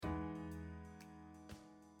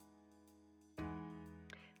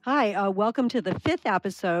Hi, welcome to the fifth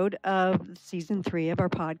episode of season 3 of our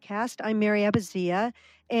podcast. I'm Mary Abazia,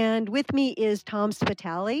 and with me is Tom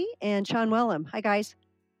Spitali and Sean Wellham. Hi, guys.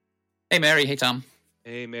 Hey, Mary. Hey, Tom.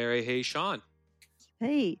 Hey, Mary. Hey, Sean.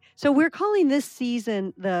 Hey, so we're calling this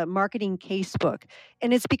season the Marketing Casebook,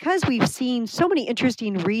 and it's because we've seen so many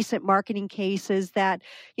interesting recent marketing cases that,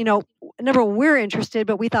 number one, we're interested,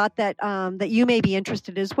 but we thought that that you may be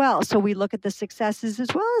interested as well. So we look at the successes as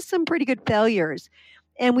well as some pretty good failures,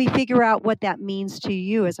 and we figure out what that means to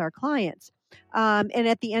you as our clients. And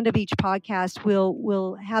at the end of each podcast,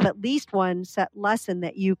 we'll have at least one set lesson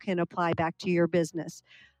that you can apply back to your business.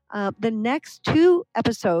 The next 2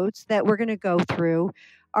 episodes that we're going to go through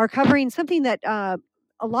are covering something that a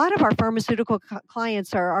lot of our pharmaceutical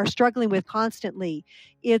clients are struggling with constantly.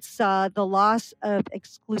 It's the loss of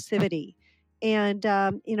exclusivity. And,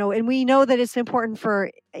 and we know that it's important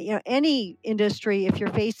for any industry if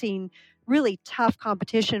you're facing really tough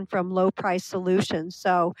competition from low price solutions.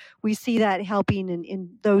 So we see that helping in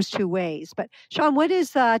those 2 ways. But Sean, what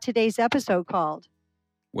is today's episode called?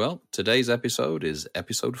 Well, today's episode is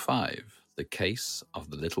episode 5, The Case of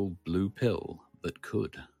the Little Blue Pill That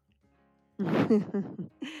Could.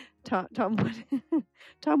 Tom,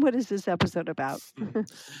 what is this episode about?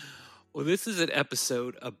 Well, this is an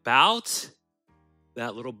episode about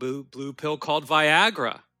that little blue pill called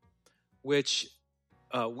Viagra, which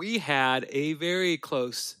we had a very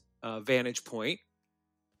close vantage point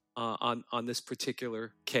on this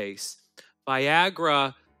particular case.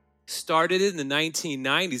 Viagra started in the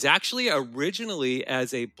 1990s, actually originally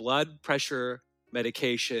as a blood pressure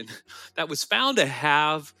medication that was found to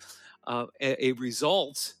have a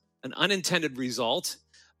result, an unintended result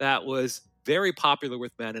that was very popular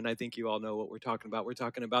with men. And I think you all know what we're talking about. We're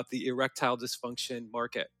talking about the erectile dysfunction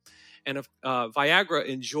market. And Viagra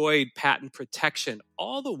enjoyed patent protection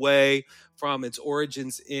all the way from its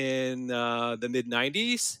origins in the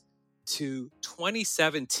mid-90s to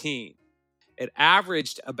 2017. It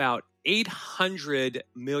averaged about $800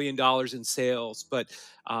 million in sales, but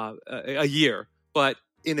a year. But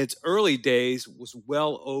in its early days, was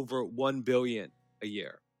well over $1 billion a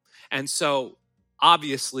year. And so,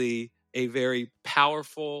 obviously, a very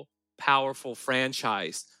powerful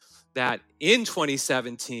franchise that in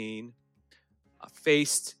 2017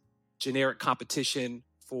 faced generic competition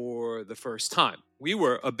for the first time. We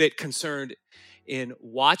were a bit concerned in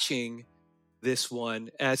watching this one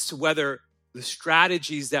as to whether the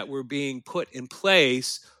strategies that were being put in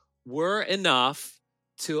place were enough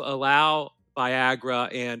to allow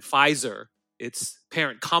Viagra and Pfizer, its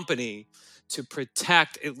parent company, to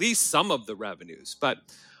protect at least some of the revenues. But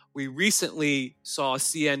we recently saw a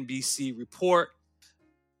CNBC report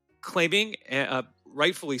claiming,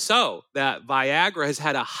 rightfully so, that Viagra has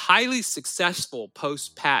had a highly successful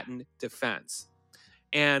post-patent defense.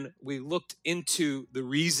 And we looked into the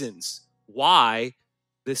reasons why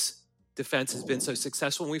this defense has been so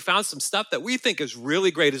successful. And we found some stuff that we think is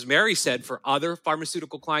really great, as Mary said, for other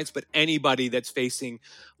pharmaceutical clients, but anybody that's facing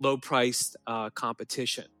low-priced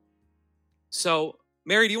competition. So,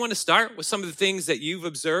 Mary, do you want to start with some of the things that you've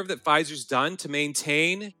observed that Pfizer's done to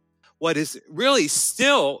maintain what is really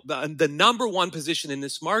still the number one position in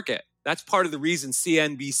this market? That's part of the reason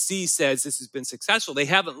CNBC says this has been successful. They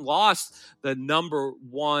haven't lost the number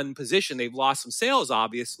one position. They've lost some sales,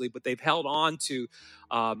 obviously, but they've held on to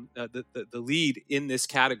the lead in this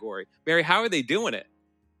category. Mary, how are they doing it?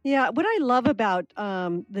 Yeah, what I love about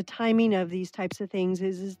the timing of these types of things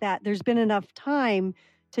is that there's been enough time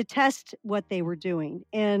to test what they were doing.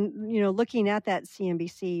 And, looking at that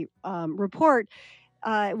CNBC report,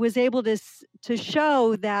 was able to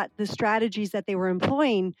show that the strategies that they were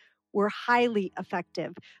employing were highly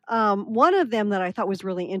effective. One of them that I thought was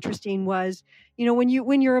really interesting was, when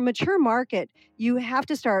you're a mature market, you have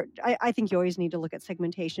to start. I think you always need to look at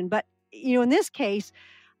segmentation, but in this case,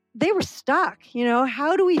 they were stuck.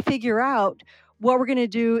 How do we figure out what we're going to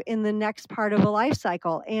do in the next part of a life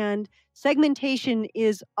cycle? And segmentation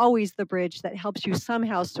is always the bridge that helps you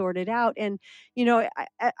somehow sort it out. And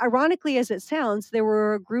ironically as it sounds, there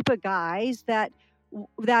were a group of guys that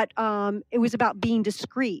it was about being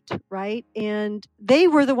discreet, right? And they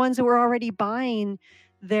were the ones that were already buying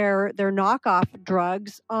their knockoff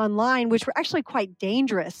drugs online, which were actually quite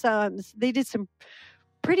dangerous. They did some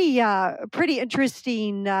pretty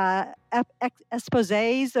interesting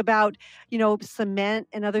exposés about cement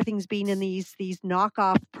and other things being in these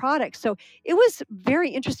knockoff products. So it was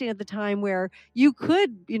very interesting at the time where you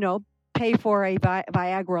could pay for a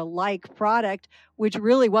Viagra-like product, which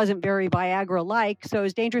really wasn't very Viagra-like, so it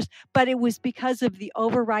was dangerous. But it was because of the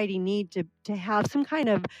overriding need to have some kind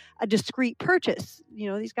of a discreet purchase.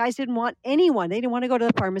 These guys didn't want anyone. They didn't want to go to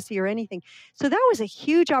the pharmacy or anything. So that was a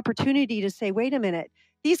huge opportunity to say, wait a minute,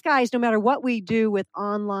 these guys, no matter what we do with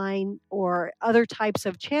online or other types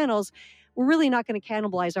of channels, we're really not going to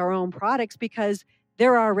cannibalize our own products because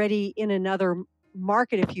they're already in another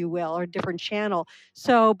market, if you will, or a different channel.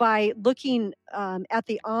 So by looking at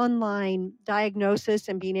the online diagnosis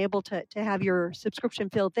and being able to have your subscription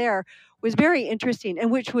filled there was very interesting,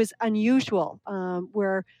 and which was unusual,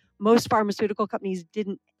 where most pharmaceutical companies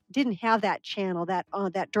didn't have that channel,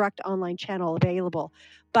 that direct online channel available.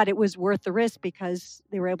 But it was worth the risk because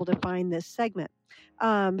they were able to find this segment.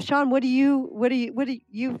 Sean, what do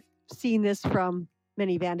you've seen this from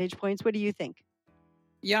many vantage points? What do you think?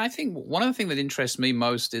 Yeah, I think one of the things that interests me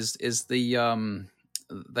most is the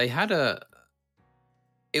they had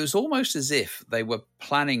it was almost as if they were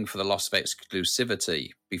planning for the loss of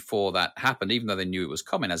exclusivity before that happened, even though they knew it was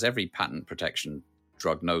coming, as every patent protection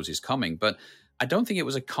drug knows is coming. But I don't think it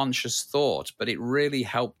was a conscious thought, but it really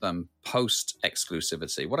helped them post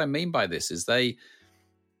exclusivity. What I mean by this is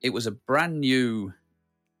it was a brand new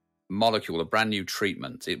molecule, a brand new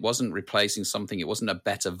treatment. It wasn't replacing something. It wasn't a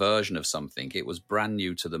better version of something. It was brand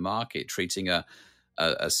new to the market, treating a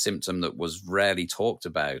symptom that was rarely talked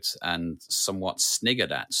about and somewhat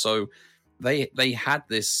sniggered at. So they had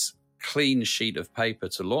this clean sheet of paper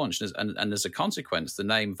to launch. And as a consequence, the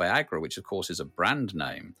name Viagra, which of course is a brand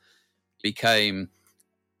name, became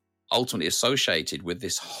ultimately associated with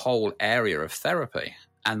this whole area of therapy.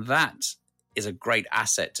 And that is a great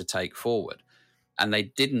asset to take forward. And they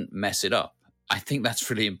didn't mess it up. I think that's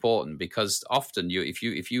really important because often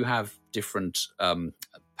if you have different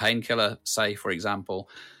painkiller, say, for example,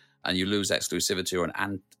 and you lose exclusivity or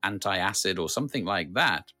an anti-acid or something like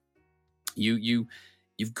that, you've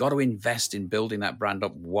got to invest in building that brand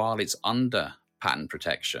up while it's under patent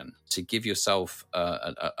protection to give yourself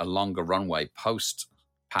a longer runway post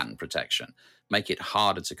patent protection. Make it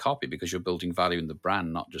harder to copy because you're building value in the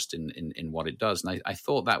brand, not just in what it does. And I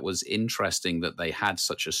thought that was interesting that they had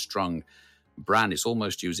such a strong brand. It's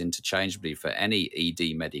almost used interchangeably for any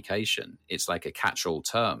ED medication. It's like a catch-all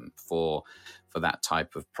term for that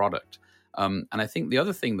type of product. And I think the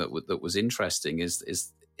other thing that was interesting is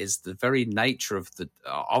the very nature of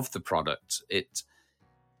the product.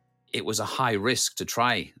 It was a high risk to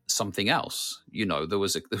try something else. There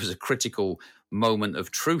was a critical moment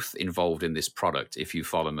of truth involved in this product, if you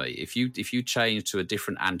follow me. If you change to a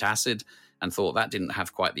different antacid and thought that didn't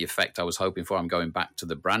have quite the effect I was hoping for, I'm going back to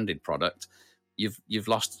the branded product, you've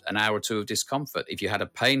lost an hour or two of discomfort. If you had a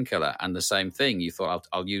painkiller and the same thing, you thought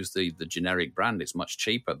I'll use the generic brand, it's much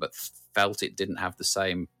cheaper, but felt it didn't have the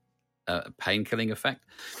same pain-killing effect,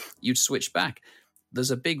 you'd switch back.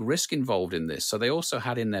 There's a big risk involved in this. So they also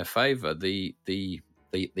had in their favor the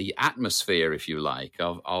atmosphere, if you like,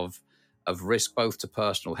 of risk both to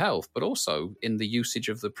personal health, but also in the usage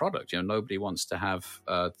of the product. Nobody wants to have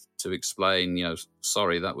to explain,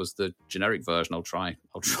 sorry, that was the generic version. I'll try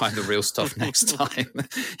the real stuff next time.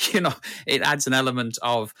 It adds an element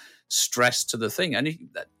of stress to the thing. And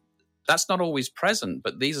that's not always present,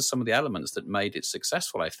 but these are some of the elements that made it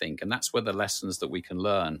successful, I think. And that's where the lessons that we can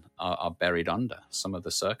learn are buried under some of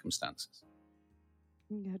the circumstances.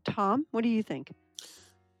 Yeah, Tom, what do you think?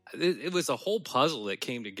 It was a whole puzzle that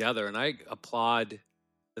came together, and I applaud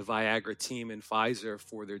the Viagra team and Pfizer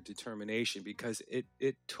for their determination, because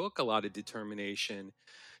it took a lot of determination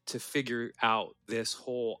to figure out this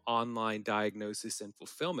whole online diagnosis and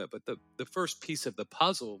fulfillment. But the first piece of the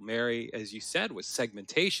puzzle, Mary, as you said, was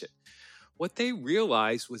segmentation. What they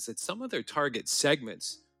realized was that some of their target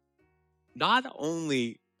segments not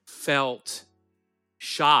only felt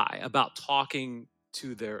shy about talking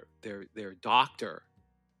to their doctor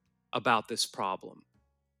about this problem,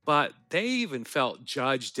 but they even felt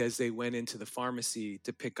judged as they went into the pharmacy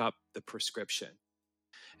to pick up the prescription.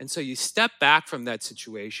 And so you step back from that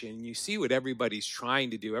situation, you see what everybody's trying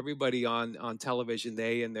to do. Everybody on television,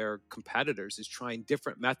 they and their competitors, is trying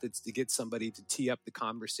different methods to get somebody to tee up the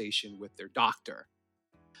conversation with their doctor,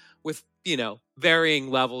 with, varying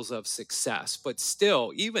levels of success. But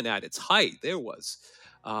still, even at its height, there was,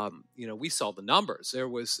 we saw the numbers. There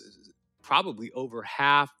was probably over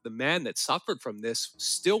half the men that suffered from this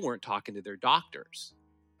still weren't talking to their doctors,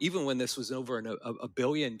 even when this was over a $1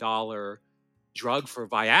 billion drug for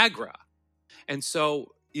Viagra. And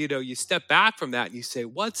so, you step back from that and you say,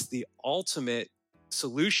 what's the ultimate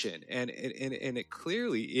solution? And it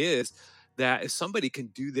clearly is that if somebody can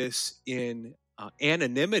do this in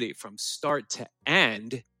anonymity from start to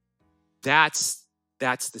end, that's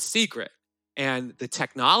the secret. And the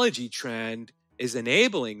technology trend is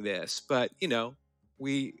enabling this. But, there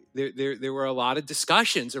were a lot of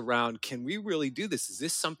discussions around, can we really do this? Is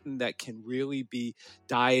this something that can really be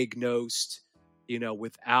diagnosed,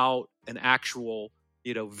 without an actual,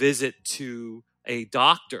 visit to a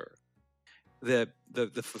doctor? The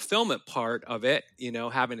fulfillment part of it,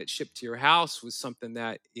 having it shipped to your house was something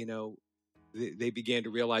that, they began to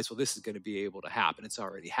realize, well, this is going to be able to happen. It's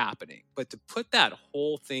already happening. But to put that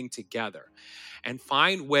whole thing together and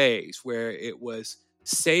find ways where it was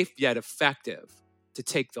safe yet effective to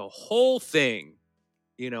take the whole thing,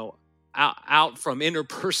 out from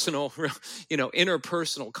interpersonal,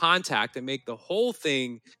 interpersonal contact, and make the whole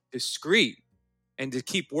thing discreet, and to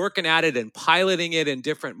keep working at it and piloting it in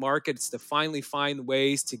different markets to finally find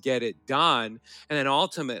ways to get it done. And then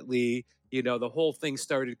ultimately, the whole thing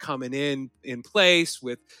started coming in place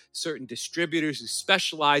with certain distributors who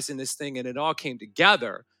specialize in this thing, and it all came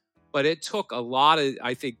together. But it took a lot of,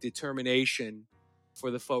 I think, determination for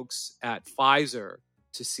the folks at Pfizer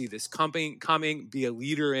to see this coming, be a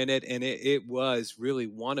leader in it. And it was really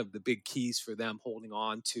one of the big keys for them holding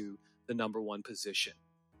on to the number one position.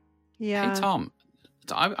 Yeah. Hey, Tom,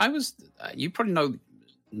 I was, you probably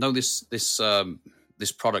know this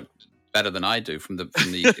product better than I do from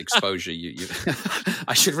the exposure you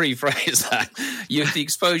I should rephrase that. The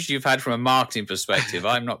exposure you've had from a marketing perspective.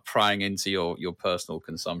 I'm not prying into your personal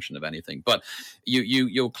consumption of anything, but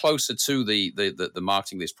you're closer to the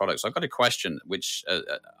marketing of these products. So I've got a question, which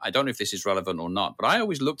I don't know if this is relevant or not, but I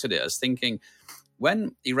always looked at it as thinking,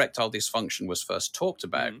 when erectile dysfunction was first talked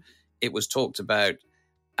about, it was talked about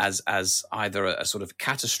as either a sort of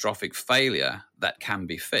catastrophic failure that can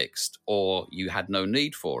be fixed, or you had no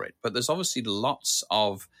need for it. But there's obviously lots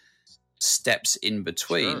of steps in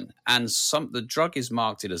between, Sure. and the drug is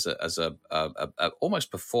marketed as a almost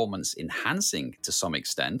performance enhancing to some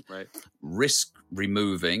extent, Right. risk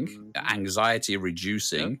removing, anxiety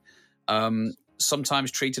reducing. Sometimes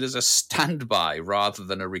treated as a standby rather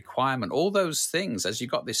than a requirement. All those things, as you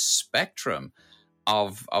got this spectrum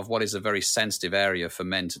of what is a very sensitive area for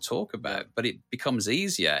men to talk about. But it becomes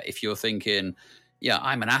easier if you're thinking, yeah,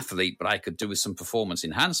 I'm an athlete, but I could do with some performance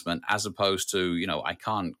enhancement, as opposed to, I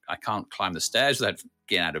can't climb the stairs without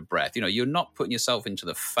getting out of breath. You're not putting yourself into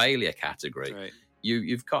the failure category. Right.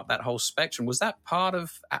 You've got that whole spectrum. Was that part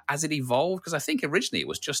of, as it evolved? Because I think originally it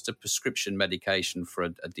was just a prescription medication for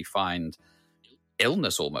a defined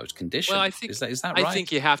illness, almost condition. Well, I think is that right? I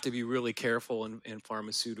think you have to be really careful in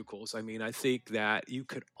pharmaceuticals. I mean, I think that you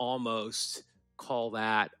could almost call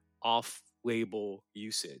that off-label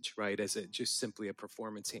usage, right? As just simply a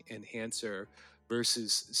performance enhancer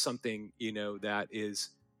versus something, that is,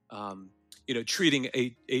 treating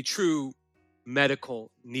a true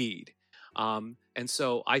medical need. And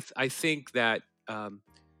so I think that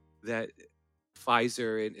that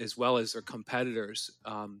Pfizer, and as well as their competitors,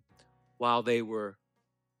 while they were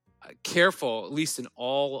careful, at least in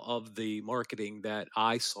all of the marketing that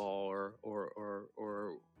I saw or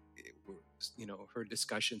heard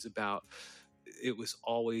discussions about, it was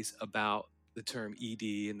always about the term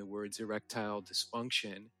ED and the words erectile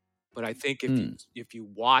dysfunction. But I think if you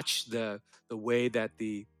watch the way that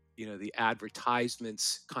the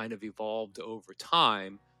advertisements kind of evolved over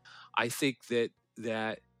time, I think that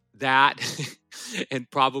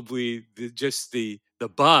and probably just the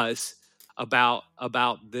buzz about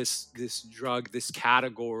this drug, this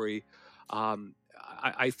category,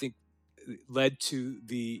 I think led to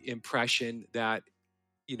the impression that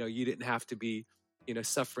you didn't have to be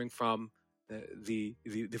suffering from the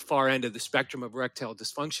far end of the spectrum of erectile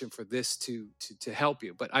dysfunction for this to help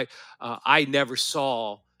you. But I never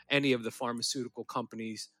saw any of the pharmaceutical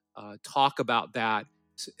companies talk about that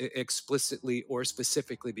explicitly or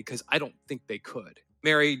specifically, because I don't think they could.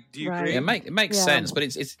 Mary, do you agree? Yeah, it makes sense, but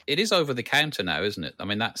it is over the counter now, isn't it? I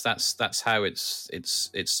mean, that's how it's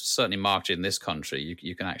certainly marketed in this country.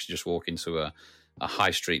 You can actually just walk into a high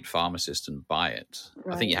street pharmacist and buy it.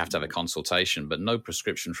 Right. I think you have to have a consultation, but no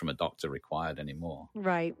prescription from a doctor required anymore.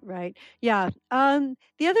 Right. Yeah. The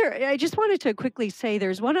other, I just wanted to quickly say,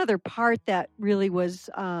 there's one other part that really was,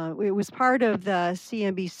 it was part of the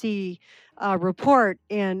CNBC report,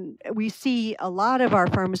 and we see a lot of our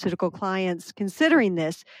pharmaceutical clients considering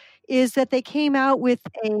this, is that they came out with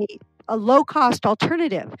a low-cost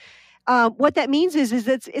alternative. What that means is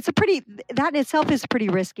that that in itself is pretty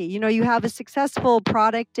risky. You have a successful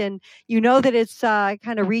product, and that it's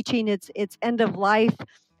kind of reaching its end of life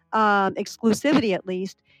exclusivity, at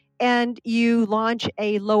least. and you launch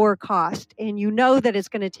a lower cost, and you know that it's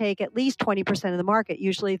going to take at least 20% of the market.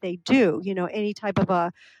 Usually they do, any type of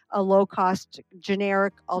a low cost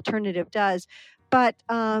generic alternative does. But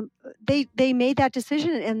they made that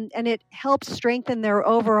decision, and it helped strengthen their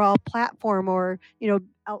overall platform, or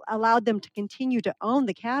allowed them to continue to own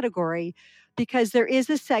the category, because there is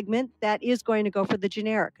a segment that is going to go for the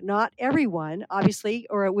generic. Not everyone, obviously,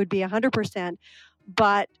 or it would be 100%.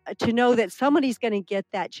 But to know that somebody's going to get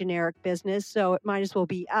that generic business, so it might as well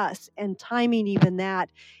be us, and timing even that.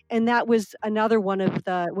 And that was another one of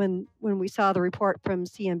the, when we saw the report from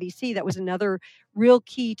CNBC, that was another real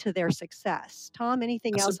key to their success. Tom,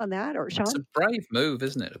 anything else on that, or Sean? It's a brave move,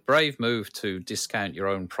 isn't it? A brave move to discount your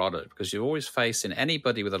own product, because you're always facing,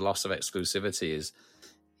 anybody with a loss of exclusivity is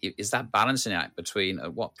that balancing act between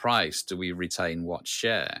at what price do we retain what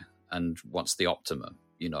share and what's the optimum,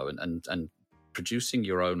 and producing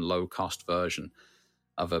your own low-cost version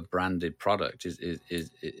of a branded product is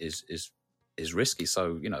risky.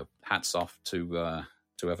 So, hats off to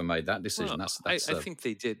whoever made that decision. Well, that's I think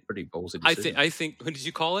they did pretty ballsy decision. I think. What did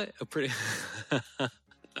you call it? A pretty.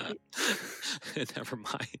 Never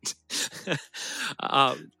mind.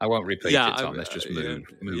 I won't repeat it, Tom. Let's just move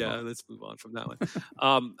on. Let's move on from that one.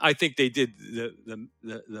 I think they did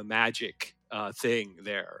the magic thing.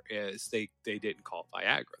 There is they didn't call it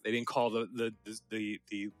Viagra. They didn't call the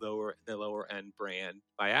lower end brand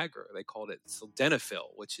Viagra. They called it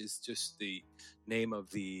sildenafil, which is just the name of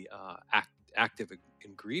the active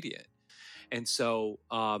ingredient. And so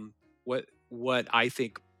what I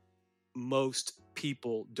think most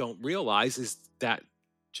people don't realize is that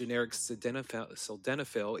generic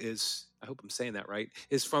sildenafil is, I hope I'm saying that right,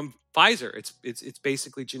 is from Pfizer. It's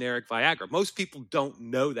basically generic Viagra. Most people don't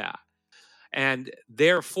know that. And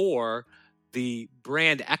therefore, the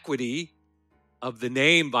brand equity of the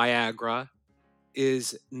name Viagra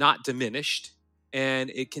is not diminished, and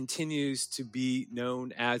it continues to be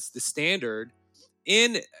known as the standard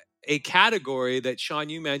in a category that, Sean,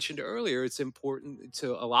 you mentioned earlier. It's important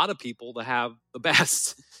to a lot of people to have the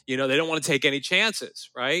best. They don't want to take any chances,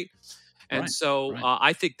 right? And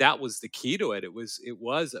I think that was the key to it. It was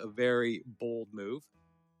a very bold move.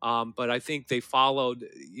 But I think they followed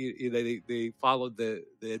they followed the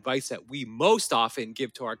advice that we most often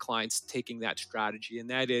give to our clients, taking that strategy,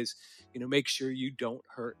 and that is, make sure you don't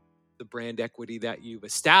hurt the brand equity that you've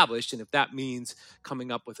established, and if that means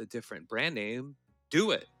coming up with a different brand name,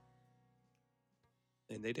 do it.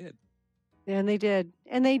 And they did. And they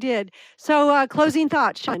did. So, closing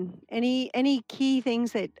thoughts, Sean. Any key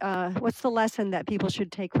things that what's the lesson that people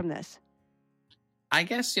should take from this? I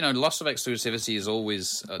guess, loss of exclusivity is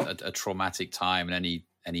always a traumatic time in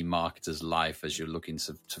any marketer's life as you're looking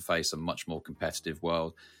to face a much more competitive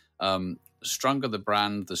world. Stronger the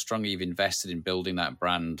brand, the stronger you've invested in building that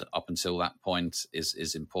brand up until that point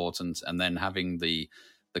is important. And then having the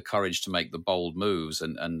courage to make the bold moves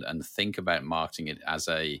and think about marketing it as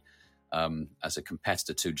a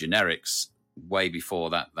competitor to generics way before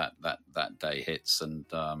that day hits. And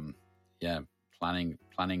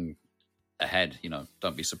planning ahead,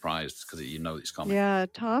 don't be surprised because it's coming. Yeah,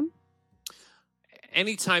 Tom?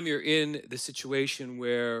 Anytime you're in the situation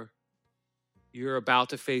where you're about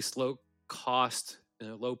to face low cost,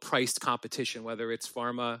 low priced competition, whether it's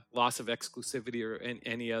pharma, loss of exclusivity, or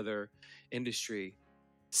any other industry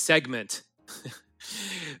segment,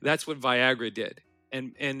 that's what Viagra did.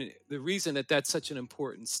 And the reason that that's such an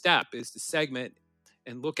important step is to segment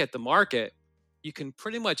and look at the market. You can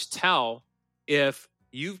pretty much tell if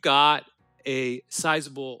you've got a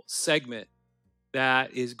sizable segment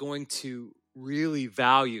that is going to really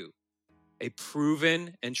value a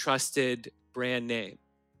proven and trusted brand name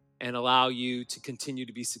and allow you to continue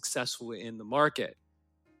to be successful in the market.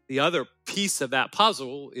 The other piece of that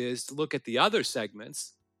puzzle is to look at the other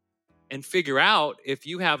segments and figure out if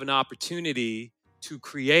you have an opportunity to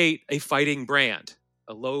create a fighting brand,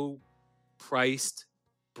 a low-priced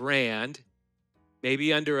brand,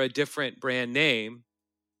 maybe under a different brand name,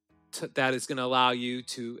 that is going to allow you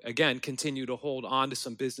to, again, continue to hold on to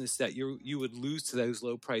some business that you would lose to those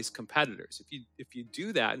low-priced competitors. If you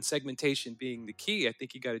do that, and segmentation being the key, I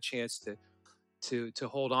think you got a chance to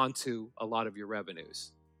hold on to a lot of your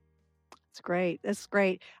revenues. That's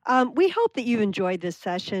great. We hope that you enjoyed this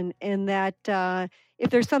session, and that if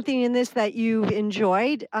there's something in this that you've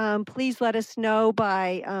enjoyed, please let us know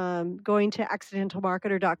by going to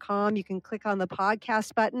accidentalmarketer.com. You can click on the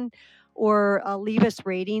podcast button or leave us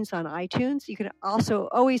ratings on iTunes. You can also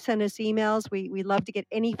always send us emails. We love to get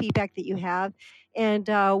any feedback that you have, and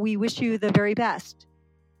we wish you the very best.